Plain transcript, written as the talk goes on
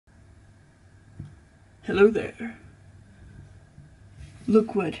Hello there.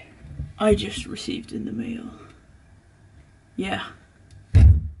 Look what I just received in the mail. Yeah.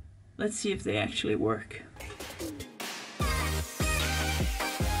 Let's see if they actually work.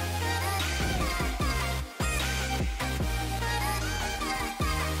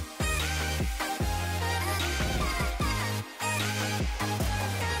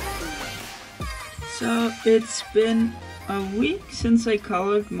 So it's been a week since I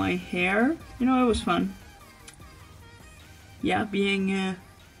colored my hair. You know, it was fun. Yeah, being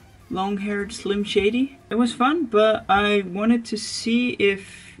long-haired Slim Shady. It was fun, but I wanted to see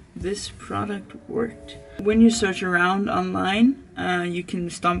if this product worked. When you search around online, you can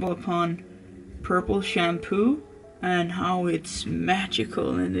stumble upon Purple Shampoo and how it's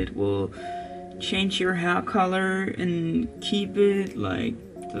magical and it will change your hair color and keep it like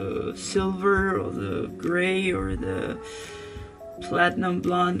the silver or the gray or the platinum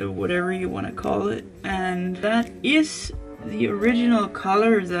blonde or whatever you want to call it. And that is the original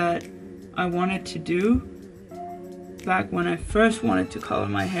color that I wanted to do back when I first wanted to color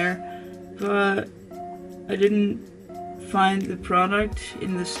my hair, but I didn't find the product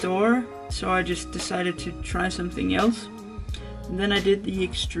in the store, so I just decided to try something else. And then I did the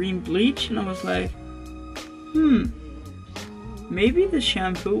extreme bleach and I was like, maybe the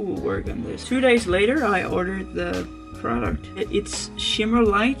shampoo will work on this. 2 days later I ordered the product. It's Shimmer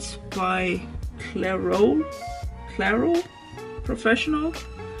Lights by Clairol Professional?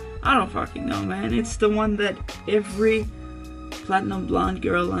 I don't fucking know, man. It's the one that every platinum blonde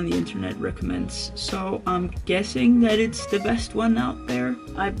girl on the internet recommends. So I'm guessing that it's the best one out there.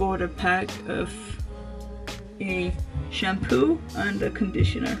 I bought a pack of a shampoo and a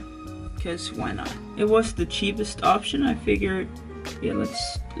conditioner, because why not? It was the cheapest option. I figured, yeah,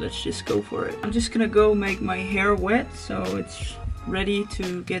 let's just go for it. I'm just gonna go make my hair wet so it's ready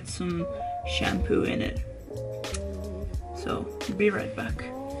to get some shampoo in it. So, be right back.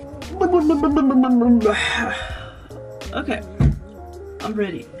 Okay, I'm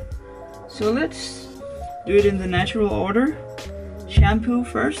ready. So let's do it in the natural order. Shampoo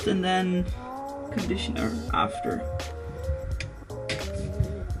first and then conditioner after.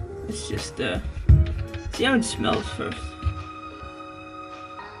 Let's just see how it smells first.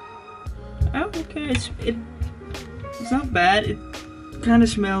 Oh, okay, it's not bad. It kind of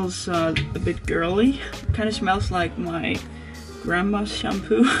smells a bit girly. It kind of smells like my grandma's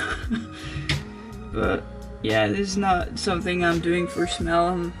shampoo. But yeah, this is not something I'm doing for smell.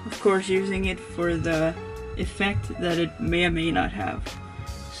 I'm of course using it for the effect that it may or may not have.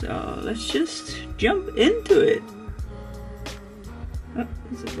 So let's just jump into it. Oh,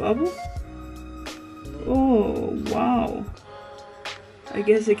 there's a bubble. Oh, wow. I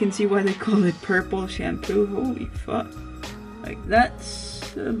guess I can see why they call it Purple Shampoo. Holy fuck. Like that's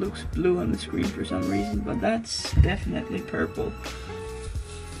looks blue on the screen for some reason, but that's definitely purple.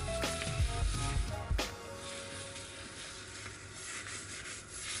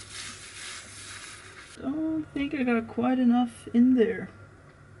 Don't think I got quite enough in there.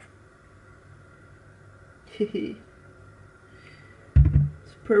 Hehe.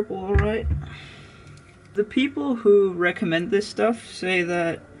 It's purple, alright. The people who recommend this stuff say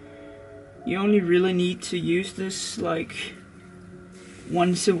that you only really need to use this like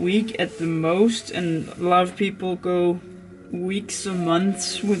once a week at the most, and a lot of people go weeks or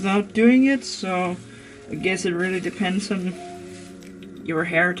months without doing it, so I guess it really depends on your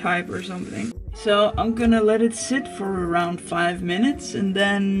hair type or something. So I'm gonna let it sit for around 5 minutes and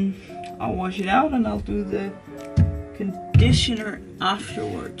then I'll wash it out and I'll do the conditioner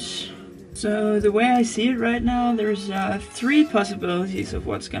afterwards. So the way I see it right now, there's 3 possibilities of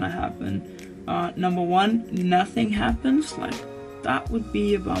what's gonna happen. Number 1, nothing happens. Like, that would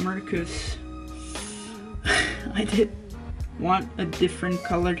be a bummer, because I did want a different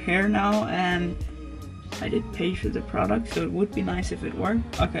colored hair now and I did pay for the product, so it would be nice if it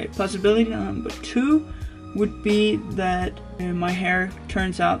worked. Okay, possibility number 2 would be that my hair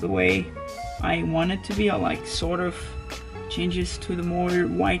turns out the way I want it to be, or like sort of changes to the more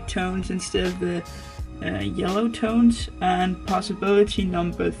white tones instead of the yellow tones. And possibility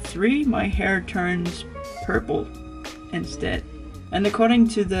number 3, my hair turns purple instead. And according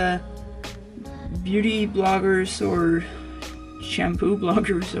to the beauty bloggers or shampoo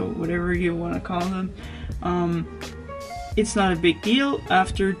bloggers or whatever you want to call them, it's not a big deal.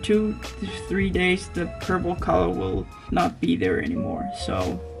 After 2 to 3 days the purple color will not be there anymore.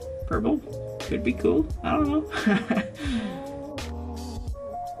 So purple could be cool, I don't know.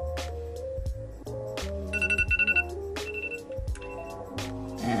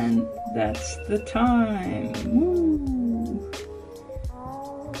 And that's the time. Woo!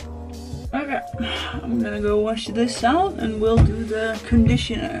 Okay, I'm gonna go wash this out and we'll do the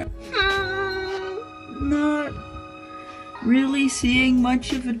conditioner. Not really seeing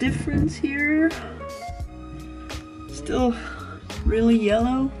much of a difference here. Still really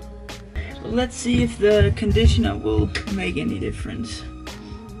yellow. But let's see if the conditioner will make any difference.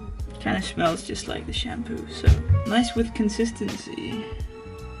 Kind of smells just like the shampoo, so nice with consistency.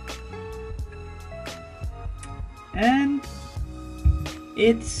 And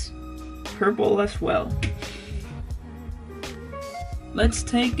it's purple as well. Let's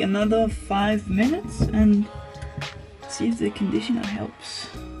take another 5 minutes and see if the conditioner helps.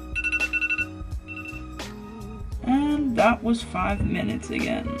 And that was 5 minutes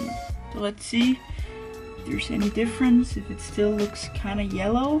again. So let's see if there's any difference, if it still looks kind of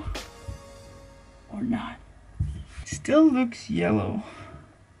yellow or not. Still looks yellow,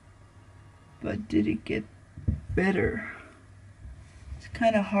 but did it get better? It's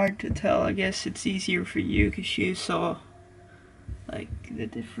kind of hard to tell. I guess it's easier for you because you saw like the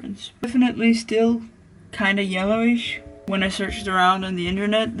difference. Definitely still kind of yellowish. When I searched around on the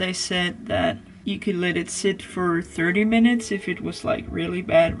internet, they said that you could let it sit for 30 minutes if it was like really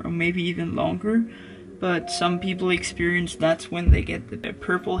bad, or maybe even longer. But some people experience that's when they get the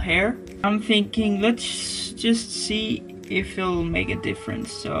purple hair. I'm thinking let's just see if it'll make a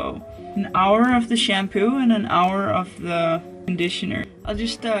difference. So an hour of the shampoo and an hour of the conditioner. I'll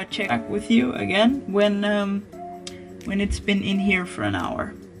just check back with you again when it's been in here for an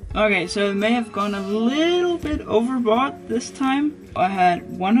hour. Okay, so it may have gone a little bit overbought this time. I had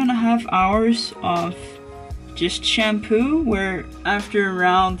 1.5 hours of just shampoo, where after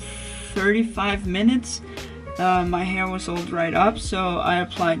around 35 minutes my hair was all dried up, so I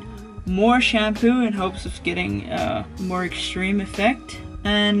applied more shampoo in hopes of getting a more extreme effect,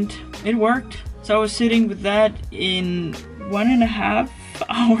 and it worked. So I was sitting with that in 1.5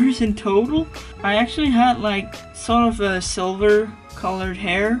 hours in total. I actually had like sort of a silver colored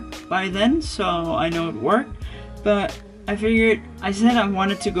hair by then, so I know it worked. But I figured, I said I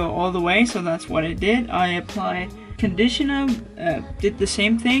wanted to go all the way, so that's what I did. I applied conditioner, did the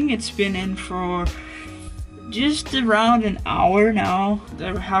same thing. It's been in for just around an hour now.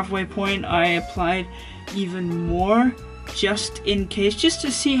 The halfway point I applied even more, just in case, just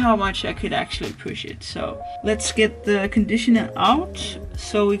to see how much I could actually push it. So let's get the conditioner out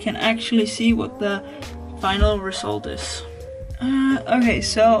so we can actually see what the final result is. Okay,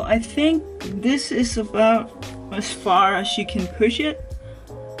 so I think this is about as far as you can push it,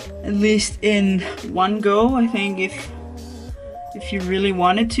 at least in one go. I think if you really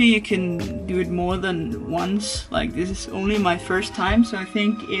wanted to, you can do it more than once. Like, this is only my first time, so I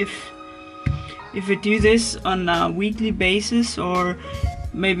think if I do this on a weekly basis, or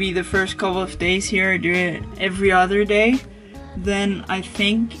maybe the first couple of days here I do it every other day, then I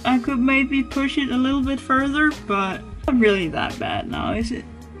think I could maybe push it a little bit further, but not really that bad now, is it?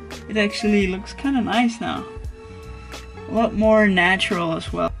 It actually looks kind of nice now. A lot more natural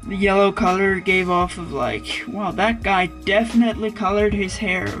as well. The yellow color gave off of like, wow, that guy definitely colored his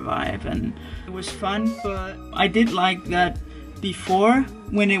hair vibe, and it was fun. But I did like that before,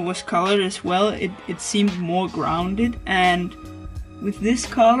 when it was colored as well, it seemed more grounded, and with this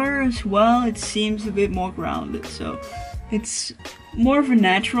color as well, it seems a bit more grounded. So it's more of a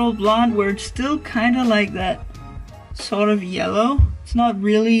natural blonde, where it's still kind of like that sort of yellow. It's not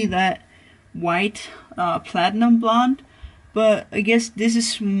really that white platinum blonde, but I guess this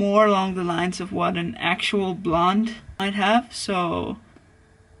is more along the lines of what an actual blonde might have. So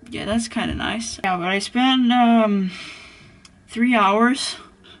yeah, that's kind of nice. Yeah, but I spent 3 hours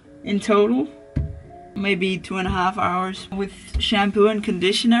in total, maybe 2.5 hours with shampoo and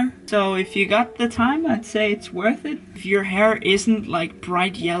conditioner. So if you got the time, I'd say it's worth it. If your hair isn't like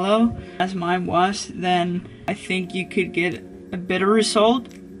bright yellow as mine was, then I think you could get a better result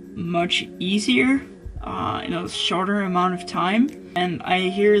much easier in a shorter amount of time. And I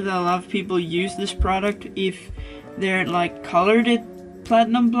hear that a lot of people use this product if they're like colored it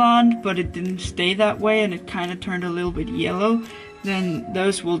platinum blonde, but it didn't stay that way and it kind of turned a little bit yellow, then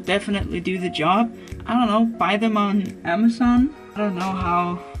those will definitely do the job. I don't know, buy them on Amazon. I don't know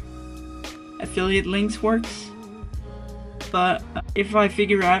how affiliate links works, but if I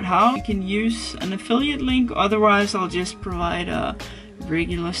figure out how, I can use an affiliate link. Otherwise, I'll just provide a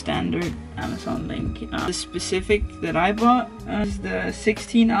regular standard Amazon link. The specific that I bought is the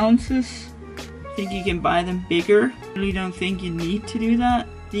 16 ounces. I think you can buy them bigger. I really don't think you need to do that.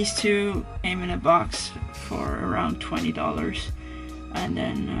 These two came in a box for around $20, and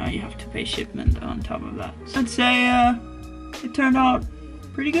then you have to pay shipment on top of that. So I'd say it turned out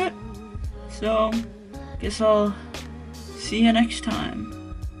pretty good. So guess I'll see you next time.